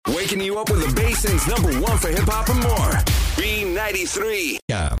Waking you up with the Basin's #1 for hip-hop and more. B93.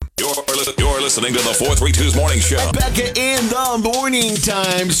 Yeah. You're listening to the 432's Morning Show. Becca in the morning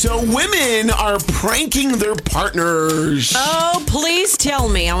time. So women are pranking their partners. Oh, please tell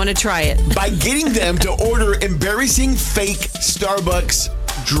me. I want to try it. By getting them to order embarrassing fake Starbucks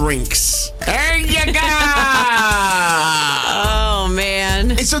drinks. There you go. Oh, man.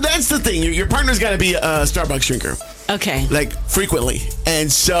 And so that's the thing. Your partner's got to be a Starbucks drinker. Okay. Like, frequently. And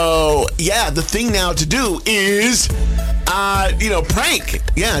so, yeah, the thing now to do is, prank.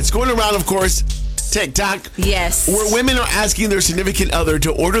 Yeah, it's going around, of course, TikTok. Yes. Where women are asking their significant other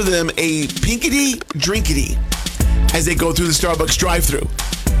to order them a Pinkity Drinkity as they go through the Starbucks drive-thru.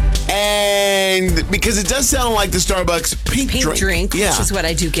 And because it does sound like the Starbucks pink drink. Yeah. Which is what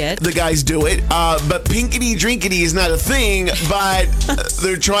I do get. The guys do it. But Pinkity Drinkity is not a thing, but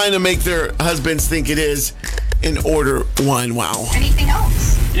they're trying to make their husbands think it is and order one. Wow. Anything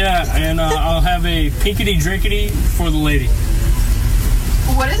else? Yeah, and I'll have a Pinkity Drinkity for the lady.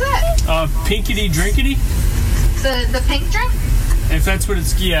 What is it? Pinkity Drinkity. The pink drink? If that's what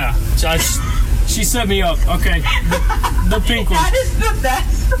it's, yeah. She set me up. Okay. The pink one. That is the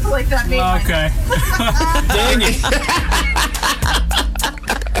best. Like that made okay. Dang it.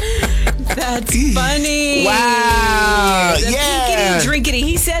 That's funny. Wow. The yeah. Pinkity Drinkity.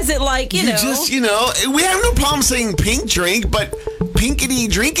 He says it like, you know. Just, we have no problem saying pink drink, but Pinkity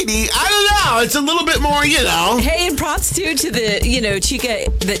Drinkity, I don't know. It's a little bit more, Hey, and props too to the, chica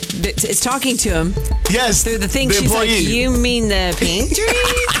that is talking to him. Yes. Through the thing. The She's employee. like, you mean the pink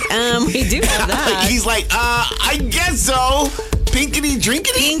drink? We do have that. He's like, I guess so. Pinkity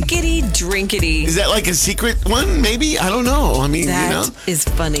Drinkity? Pinkity Drinkity. Is that like a secret one? Maybe? I don't know. I mean, That is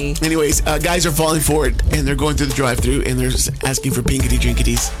funny. Anyways, guys are falling for it, and they're going through the drive-thru, and they're asking for Pinkity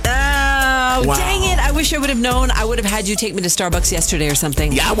Drinkities. Oh, wow. Dang it. I wish I would have known. I would have had you take me to Starbucks yesterday or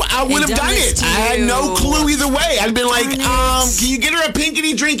something. Yeah, I would have done it. I had no clue either way. I'd been like, can you get her a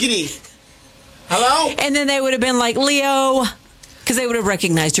Pinkity Drinkity? Hello? And then they would have been like, Leo... Because they would have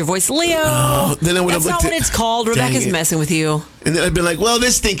recognized your voice. Leo. Oh, then I would have That's not what it's called. Rebecca's messing with you. And then I'd be like, well,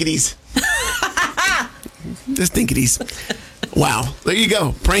 this Stinkities. This Stinkities. Wow. There you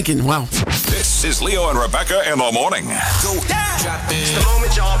go. Pranking. Wow. This is Leo and Rebecca in the morning. Go. It's the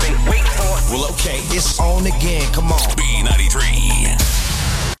moment y'all been waiting for. Well, okay. It's on again. Come on. B93.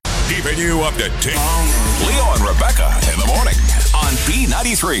 Keeping you up to date. Leo and Rebecca in the morning on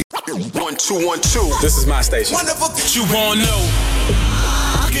B93. 1, 2, 1, 2. This is my station. Wonderful that you wanna know.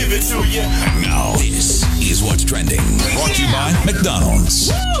 Give it to you. Now, this is what's trending. Brought to you by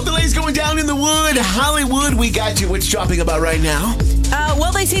McDonald's. Woo, the lady's going down in the wood. Hollywood, we got you. What's dropping about right now?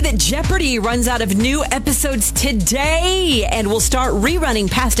 Well, they say that Jeopardy runs out of new episodes today and will start rerunning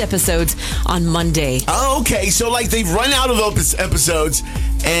past episodes on Monday. Oh, okay. So, like, they've run out of episodes,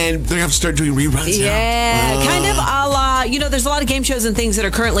 and they're going to have to start doing reruns now. Yeah, kind of a la, there's a lot of game shows and things that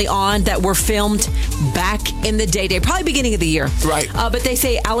are currently on that were filmed back in the day, probably beginning of the year. Right. But they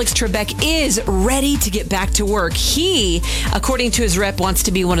say Alex Trebek is ready to get back to work. He, according to his rep, wants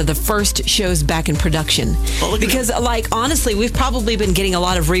to be one of the first shows back in production. Oh, because, honestly, we've probably been getting a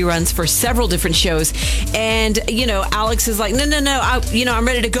lot of reruns for several different shows. And, Alex is like, no, I'm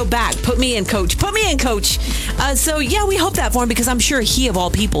ready to go back. Put me in, coach. So, yeah, we hope that for him because I'm sure he, of all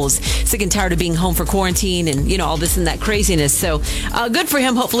people, is sick and tired of being home for quarantine and, all this and that craziness. So, good for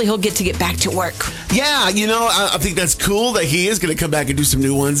him. Hopefully he'll get to work. Yeah, I think that's cool that he is going to come back and do some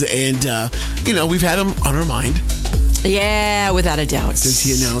new ones. And, we've had him on our mind. Yeah, without a doubt. Since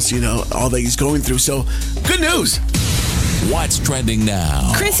he announced, all that he's going through. So, good news. What's trending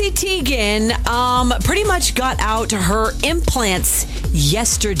now? Chrissy Teigen pretty much got out her implants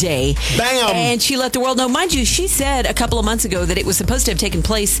yesterday. Bam! And she let the world know. Mind you, she said a couple of months ago that it was supposed to have taken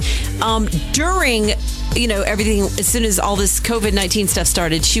place during, everything. As soon as all this COVID-19 stuff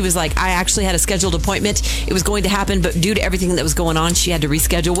started, she was like, I actually had a scheduled appointment. It was going to happen, but due to everything that was going on, she had to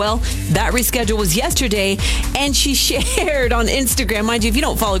reschedule. Well, that reschedule was yesterday, and she shared on Instagram. Mind you, if you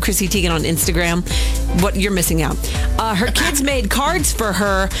don't follow Chrissy Teigen on Instagram, you're missing out. Her kids made cards for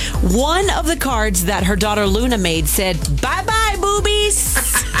her. One of the cards that her daughter Luna made said, "Bye-bye, boobies."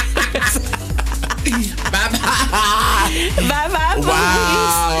 Bye-bye, boobies.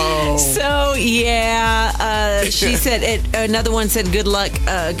 Wow. So, yeah, she said, another one said, good luck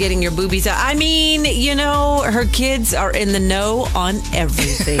getting your boobies out. I mean, her kids are in the know on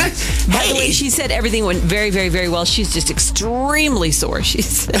everything. By the way, she said everything went very, very, very well. She's just extremely sore, she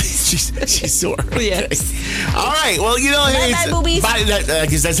says. she's sore. Yes. All right. Well, bye-bye, boobies.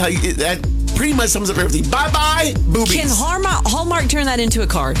 Because that's how that pretty much sums up everything. Bye-bye, boobies. Can Hallmark turn that into a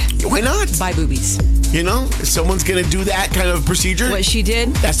card? Why not? Buy boobies. You know, if someone's going to do that kind of procedure, What she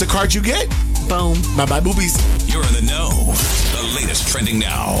did? that's the card you get. Boom. Bye-bye, boobies. You're in the know. The latest trending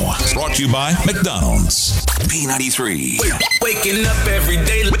now. Brought to you by McDonald's. P93. Waking up every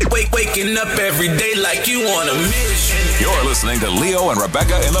day, waking up every day like you on a mission. You're listening to Leo and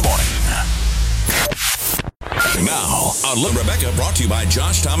Rebecca in the morning. Now, on Rebecca, brought to you by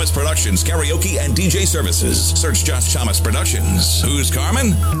Josh Thomas Productions, Karaoke and DJ Services. Search Josh Thomas Productions. Who's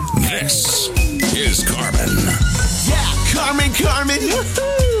Carmen? This is Carmen. Yeah, Carmen.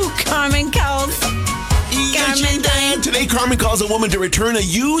 Woohoo! Carmen calls. Carmen Diane. Today, Carmen calls a woman to return a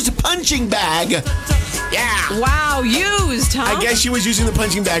used punching bag. Yeah. Wow, used, huh? I guess she was using the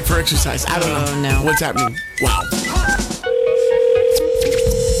punching bag for exercise. I don't know. Oh, no. What's happening? Wow.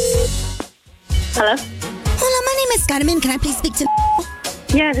 Hello? Hola, my name is Carmen. Can I please speak to...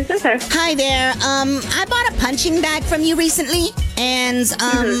 Yeah, this is her. Hi there. I bought a punching bag from you recently, and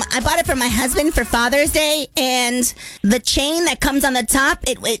I bought it for my husband for Father's Day, and the chain that comes on the top,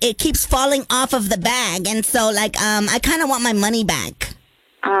 it keeps falling off of the bag, and so, I kind of want my money back.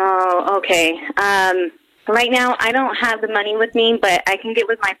 Oh, okay. Right now, I don't have the money with me, but I can get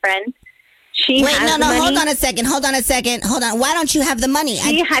with my friend. She Wait, has no, the money. hold on a second. Hold on. Why don't you have the money?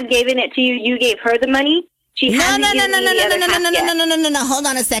 She had given it to you. You gave her the money. She No. hasn't given me the other half yet. Hold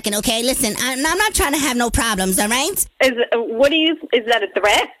on a second, okay? Listen, I'm not trying to have no problems, all right? Is that a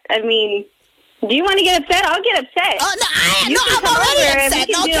threat? I mean, do you want to get upset? I'll get upset. Oh, no, You can I'm come already over and upset.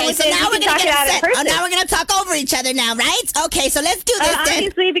 we can deal Okay, with so it. now We we're can going to talk get it out in upset. Oh, person. now we're going to talk over each other now, right? Okay, so let's do this then.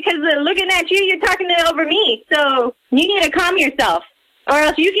 Obviously, because looking at you, you're talking over me. So you need to calm yourself. Or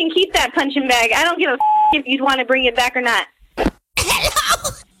else you can keep that punching bag. I don't give a if you'd want to bring it back or not. Hello?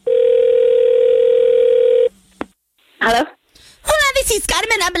 Hello? Hola, this is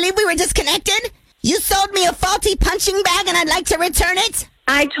Carmen. I believe we were disconnected. You sold me a faulty punching bag and I'd like to return it.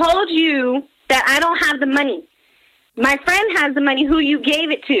 I told you that I don't have the money. My friend has the money who you gave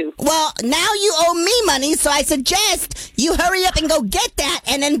it to. Well, now you owe me money, so I suggest you hurry up and go get that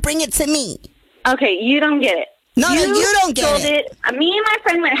and then bring it to me. Okay, you don't get it. No, you don't get sold it. Me and my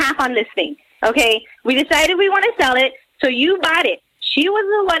friend went half on this thing. Okay? We decided we want to sell it, so you bought it. She was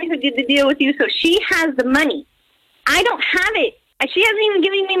the one who did the deal with you, so she has the money. I don't have it. She hasn't even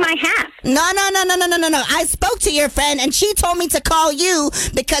given me my half. No. I spoke to your friend and she told me to call you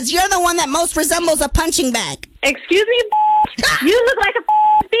because you're the one that most resembles a punching bag. Excuse me? You look like a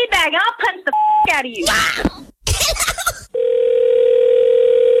speed bag. I'll punch the out of you.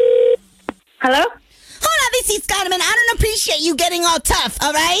 Hello? Hola, this is Carmen. I don't appreciate you getting all tough,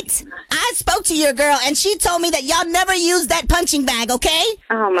 all right? I spoke to your girl, and she told me that y'all never used that punching bag, okay?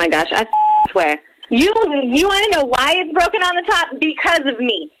 Oh, my gosh. I swear. You want to know why it's broken on the top? Because of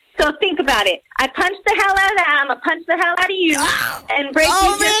me. So think about it. I punched the hell out of that. I'm going to punch the hell out of you and break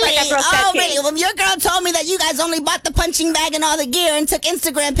you just like I broke that chain. Really? Well, your girl told me that you guys only bought the punching bag and all the gear and took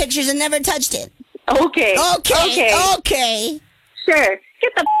Instagram pictures and never touched it. Okay. Sure.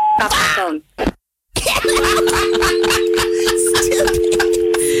 Get the off my phone. I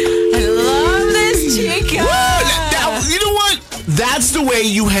love this chica. Now, you know what? That's the way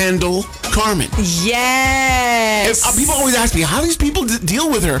you handle Carmen. Yes. People always ask me, how do these people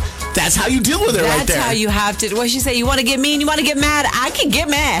deal with her? That's how you deal with her right there. That's how you have to. What she say? You want to get mean? You want to get mad? I can get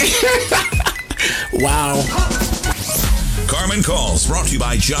mad. Wow. Carmen Calls, brought to you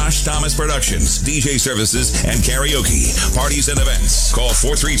by Josh Thomas Productions, DJ Services, and Karaoke. Parties and events. Call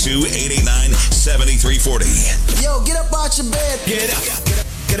 432-889-7340. Yo, get up out your bed. Get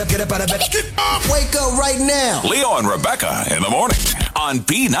up out of bed. Get up. Wake up right now. Leo and Rebecca in the morning on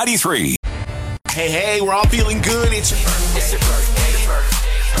B93. Hey, we're all feeling good. It's It's your birthday.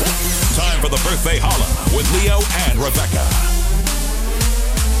 Time for the Birthday Holla with Leo and Rebecca.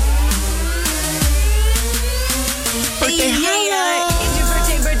 birthday holla. It's your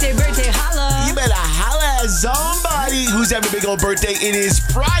birthday holla. You better holla at somebody who's having a big old birthday. It is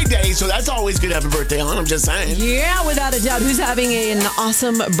Friday, so that's always good to have a birthday on. I'm just saying. Yeah, without a doubt. Who's having an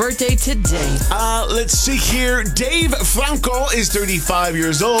awesome birthday today? Let's see here. Dave Franco is 35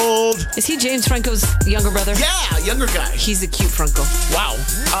 years old. Is he James Franco's younger brother? Yeah, younger guy. He's a cute Franco. Wow.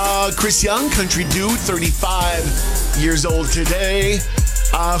 Chris Young, country dude, 35 years old today.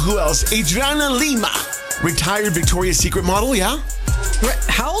 Who else? Adriana Lima, retired Victoria's Secret model, yeah?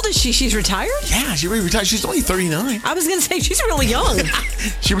 How old is she? She's retired? Yeah, she already retired. She's only 39. I was going to say, she's really young.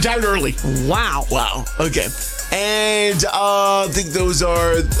 She retired early. Wow. Okay. And I think those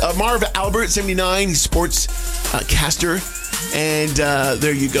are Marv Albert, 79, he's sports caster. And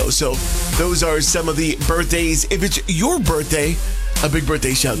there you go. So those are some of the birthdays. If it's your birthday, a big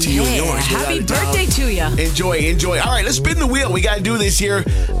birthday shout to you and yours. Happy birthday to you. Enjoy. All right, let's spin the wheel. We got to do this here.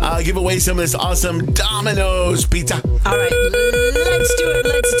 Give away some of this awesome Domino's pizza. All right, let's do it.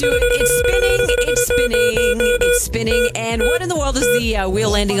 It's spinning. And what in the world is the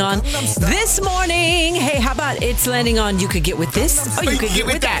wheel landing on this morning? Hey, how about it's landing on you could get with this, or you could get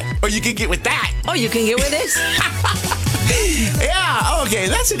with that. Or you could get with that. Or you can get with this. Yeah, okay,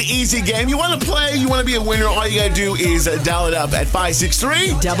 that's an easy game. You want to play, you want to be a winner, all you got to do is dial it up at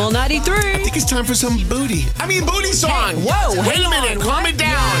 563-93. I think it's time for some booty song. Hey, whoa, Wait a minute, calm it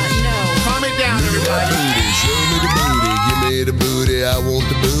down. Calm it down, everybody. Show me the booty, give me the booty. I want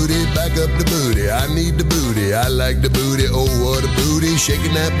the booty, back up the booty. I need the booty, I like the booty. Oh, what a booty,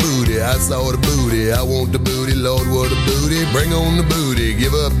 shaking that booty. I saw the booty, I want the booty. Lord, what a booty, bring on the booty.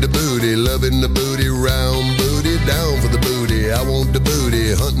 Give up the booty, loving the booty. Round booty, down for the booty. I want the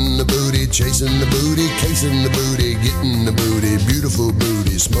booty, hunting the booty. Chasing the booty, casing the booty. Getting the booty, beautiful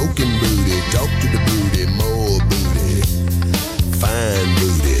booty. Smoking booty, talk to the booty. More booty, fine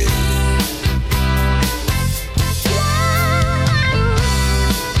booty.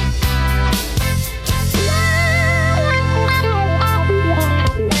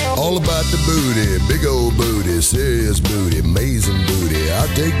 All about the booty, big old booty, serious booty, amazing booty. I'll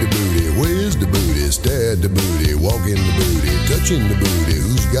take the booty, where's the booty? Stare at the booty, walk in the booty, touching the booty.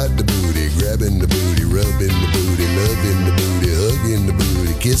 Who's got the booty? Grabbing the booty, rubbing the booty, loving the booty, hugging the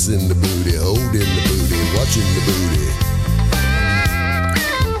booty, kissing the booty, holding the booty, watching the booty,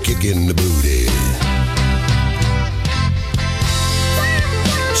 kicking the booty.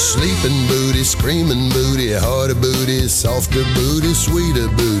 Sleeping booty, screaming booty, harder booty, softer booty, sweeter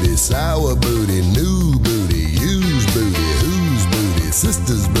booty, sour booty, new booty, used booty, whose booty,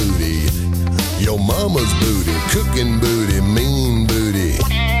 sister's booty, your mama's booty, cooking booty, mean booty.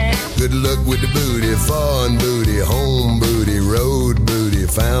 Good luck with the booty, foreign booty, home booty, road booty,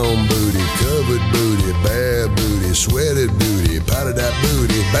 found booty, covered booty, bad booty, sweated booty, powdered out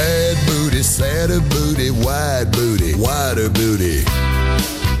booty, bad booty, sadder booty, wide booty, wider booty.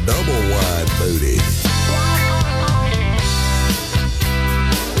 Double wide booty.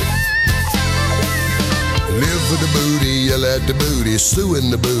 Live for the booty, yell at the booty, suing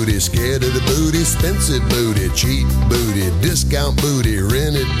the booty, scared of the booty, expensive booty, cheap booty, discount booty,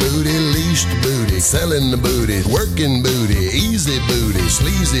 rented booty, leased booty, selling the booty, working booty, easy booty,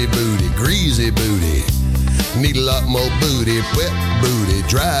 sleazy booty, greasy booty. Need a lot more booty, wet booty,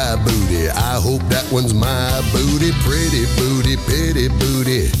 dry booty. I hope that one's my booty. Pretty booty, pity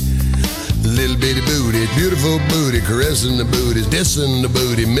booty. Little bitty booty, beautiful booty. Caressing the booty, dissing the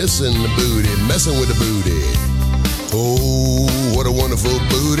booty, missing the booty, messing with the booty. Oh, what a wonderful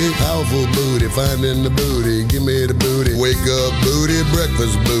booty, powerful booty, finding the booty, give me the booty. Wake up booty,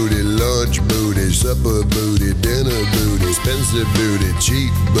 breakfast booty, lunch booty, supper booty, dinner booty, expensive booty,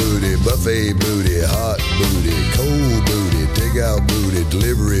 cheap booty, buffet booty, hot booty, cold booty, takeout booty,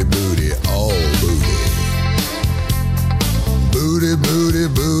 delivery booty, all booty. Booty, booty,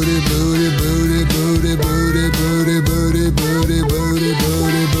 booty, booty, booty, booty, booty, booty, booty, booty, booty, booty,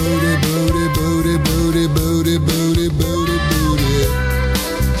 booty, booty, booty, booty, booty, booty, booty, booty.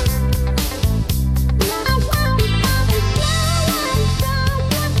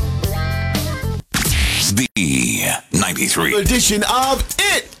 The 93 edition of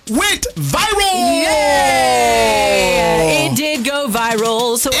It Went Viral. Yay! It did go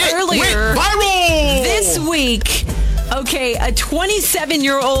viral. So earlier went viral this week. Okay, a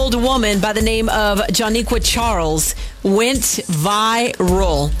 27-year-old woman by the name of Janiqua Charles went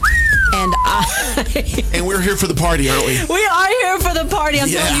viral. And we're here for the party, aren't we? We are here for the party. I'm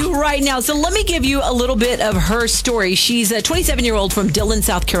telling you right now. So let me give you a little bit of her story. She's a 27-year-old from Dillon,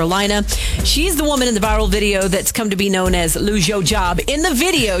 South Carolina. She's the woman in the viral video that's come to be known as Lose Your Job. In the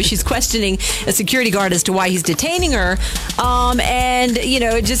video, she's questioning a security guard as to why he's detaining her. And, you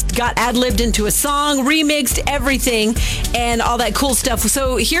know, it just got ad-libbed into a song, remixed, everything, and all that cool stuff.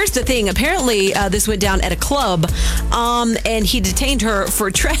 So here's the thing. Apparently, this went down at a club, and he detained her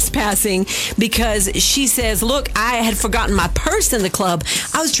for trespassing because she says, look, I had forgotten my purse in the club.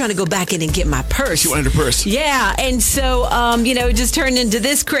 I was trying to go back in and get my purse. She wanted her purse. Yeah. And so, you know, it just turned into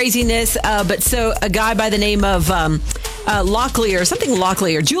this craziness. But so a guy by the name of Julius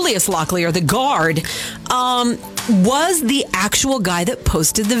Locklear, the guard, was the actual guy that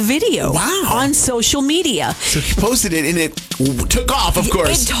posted the video on social media. So he posted it and it took off, of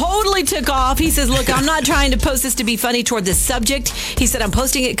course. It totally took off. He says, look, I'm not trying to post this to be funny toward this subject. He said, I'm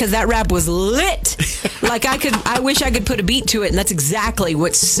posting it because that rap was lit. Like I wish I could put a beat to it. And that's exactly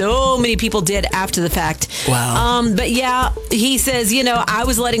what so many people did after the fact. Wow. But yeah, he says, I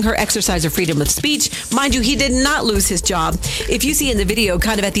was letting her exercise her freedom of speech. Mind you, he did not lose his job. If you see in the video,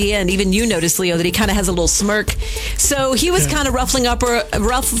 kind of at the end, even you notice, Leo, that he kind of has a little smirk. So he was kind of roughing her up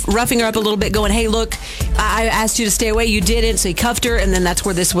a little bit, going, hey, look, I asked you to stay away. You didn't. So he cuffed her, and then that's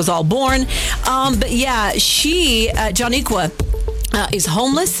where this was all born. But yeah, she, Janiqua, is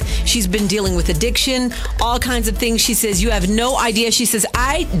homeless. She's been dealing with addiction, all kinds of things. She says, you have no idea. She says,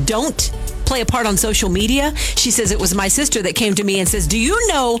 I don't play a part on social media. She says, it was my sister that came to me and says, do you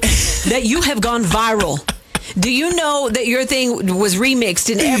know that you have gone viral? Do you know that your thing was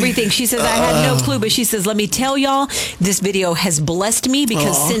remixed and everything? She says, I had no clue, but she says, let me tell y'all, this video has blessed me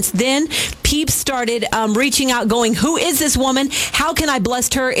because since then, peeps started reaching out going, who is this woman? How can I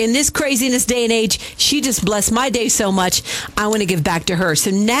bless her in this craziness day and age? She just blessed my day so much. I want to give back to her.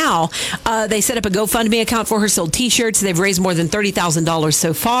 So now they set up a GoFundMe account for her, sold T-shirts. They've raised more than $30,000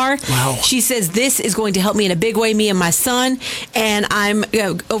 so far. Wow. She says, this is going to help me in a big way, me and my son, and I'm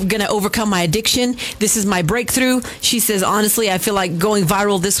going to overcome my addiction. This is my breakthrough. She says, honestly, I feel like going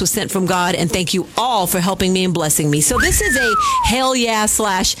viral. This was sent from God, and thank you all for helping me and blessing me. So this is a hell yeah /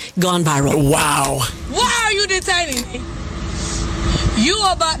 gone viral. Wow. Why are you detaining me? You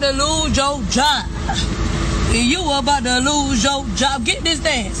about to lose your job. You about to lose your job. Get this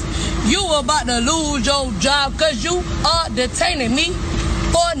dance. You about to lose your job because you are detaining me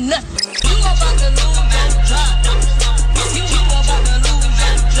for nothing. You about to lose your job. You about to lose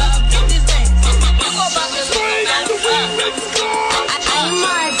your job. Get this dance. You about to lose your job.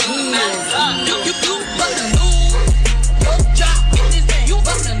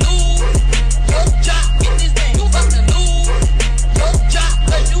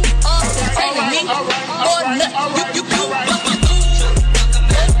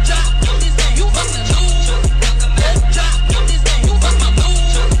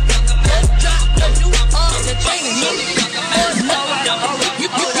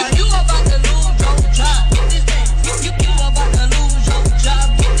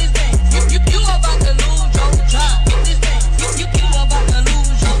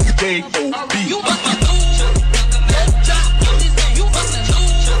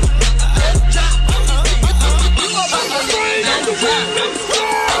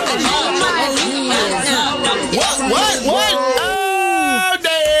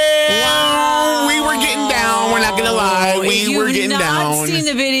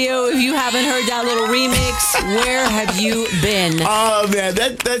 Where have you been? Oh, man,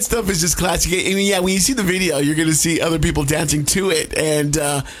 that stuff is just classic. I mean, yeah, when you see the video, you're going to see other people dancing to it, and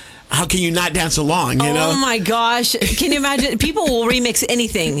how can you not dance along, you know? Oh, my gosh. Can you imagine? People will remix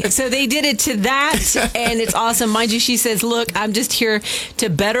anything. So they did it to that, and it's awesome. Mind you, she says, look, I'm just here to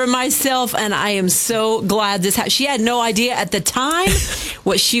better myself, and I am so glad this happened. She had no idea at the time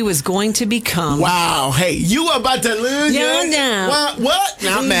what she was going to become. Wow. Hey, you about to lose your... What?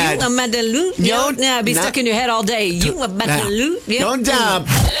 Not mad. You about to lose? Be stuck in your head all day. You about to lose? Don't jump.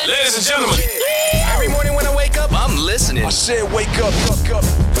 Ladies and gentlemen, every morning when I wake up, I'm listening. I said wake up, fuck up.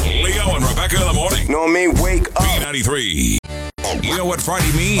 Leo and Rebecca in the morning. Know what I mean? Wake up. B93. You know what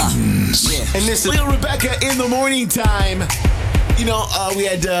Friday means. And this is Leo and Rebecca in the morning time. You know, we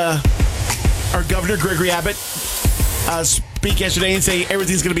had our governor, Gregory Abbott, speak yesterday and say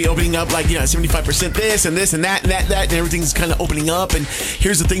everything's going to be opening up, like, 75% this and this and that and that, and everything's kind of opening up. And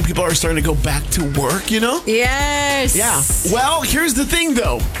here's the thing, people are starting to go back to work, Yes. Yeah. Well, here's the thing,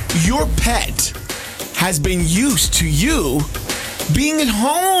 though. Your pet has been used to you being at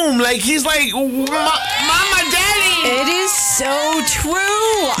home. Like, he's like, Mama, Daddy. It is so true.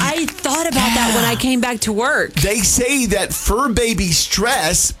 I thought about that when I came back to work. They say that fur baby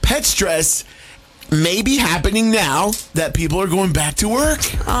stress, pet stress, may be happening now that people are going back to work.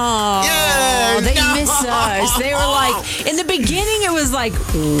 Oh, yeah, they miss us. They were like, in the beginning, it was like,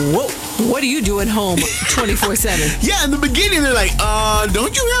 what are you doing home 24/7? Yeah, in the beginning, they're like,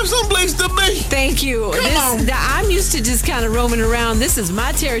 don't you have someplace to be? Thank you. I'm used to just kind of roaming around. This is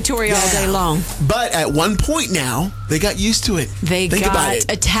my territory all day long. But at one point now, they got used to it. They got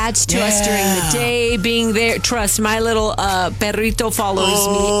attached to us during the day, being there. Trust, my little perrito follows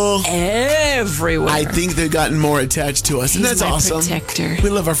me everywhere. I think they've gotten more attached to us, and that's awesome. Protector. We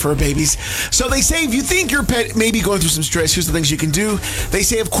love our fur babies. So they say if you think your pet may be going through some stress, here's the things you can do. They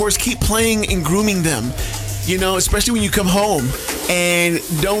say, of course, keep playing and grooming them. Especially when you come home, and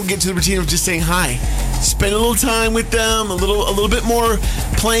don't get to the routine of just saying hi. spend a little time with them, a little bit more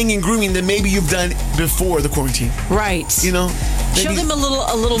playing and grooming than maybe you've done before the quarantine. Right. You know? Show them a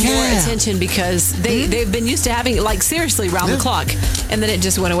little more attention because they've been used to having it, like, seriously round the clock, and then it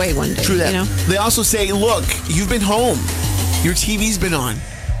just went away one day. True that. You know? They also say, look, you've been home. Your TV's been on.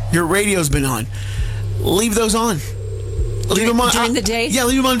 Your radio's been on. Leave those on. Leave them on during the day? Yeah,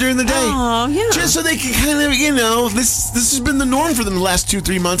 leave them on during the day. Oh, yeah. Just so they can kind of, you know, this has been the norm for them the last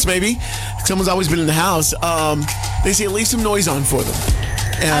 2-3 months, maybe. Someone's always been in the house. They say leave some noise on for them.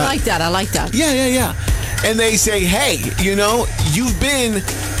 I like that. Yeah. And they say, hey, you know, you've been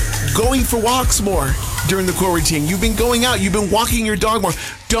going for walks more during the quarantine. You've been going out. You've been walking your dog more.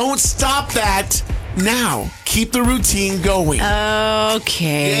 Don't stop that now. Keep the routine going.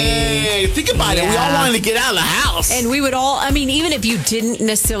 Okay. Yay. Think about it. We all wanted to get out of the house. And we would all, I mean, even if you didn't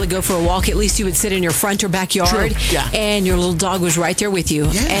necessarily go for a walk, at least you would sit in your front or backyard. True. Yeah. And your little dog was right there with you.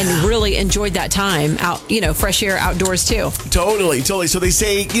 Yeah. And really enjoyed that time out, you know, fresh air outdoors too. Totally. So they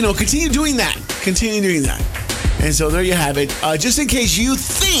say, you know, continue doing that. And so there you have it. Just in case you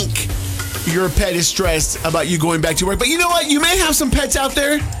think your pet is stressed about you going back to work. But you know what? You may have some pets out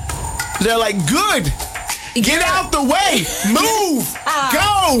there. They're like, good. Get out the way. Move.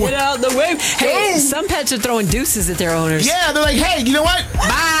 Go. Get out the way. Hey, some pets are throwing deuces at their owners. Yeah, they're like, hey, you know what?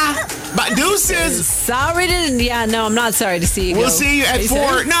 Bye. Bye. Deuces. Sorry to... Yeah, no, I'm not sorry to see you go. We'll see you at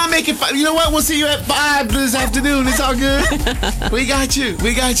 4. No, make it 5. You know what? We'll see you at 5 this afternoon. It's all good. We got you.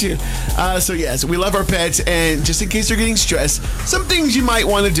 So, yes, we love our pets. And just in case they're getting stressed, some things you might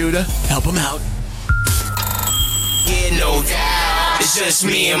want to do to help them out. Yeah, no doubt. It's just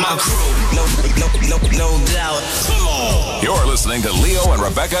me and my crew. No doubt. Come on. You're listening to Leo and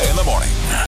Rebecca in the morning.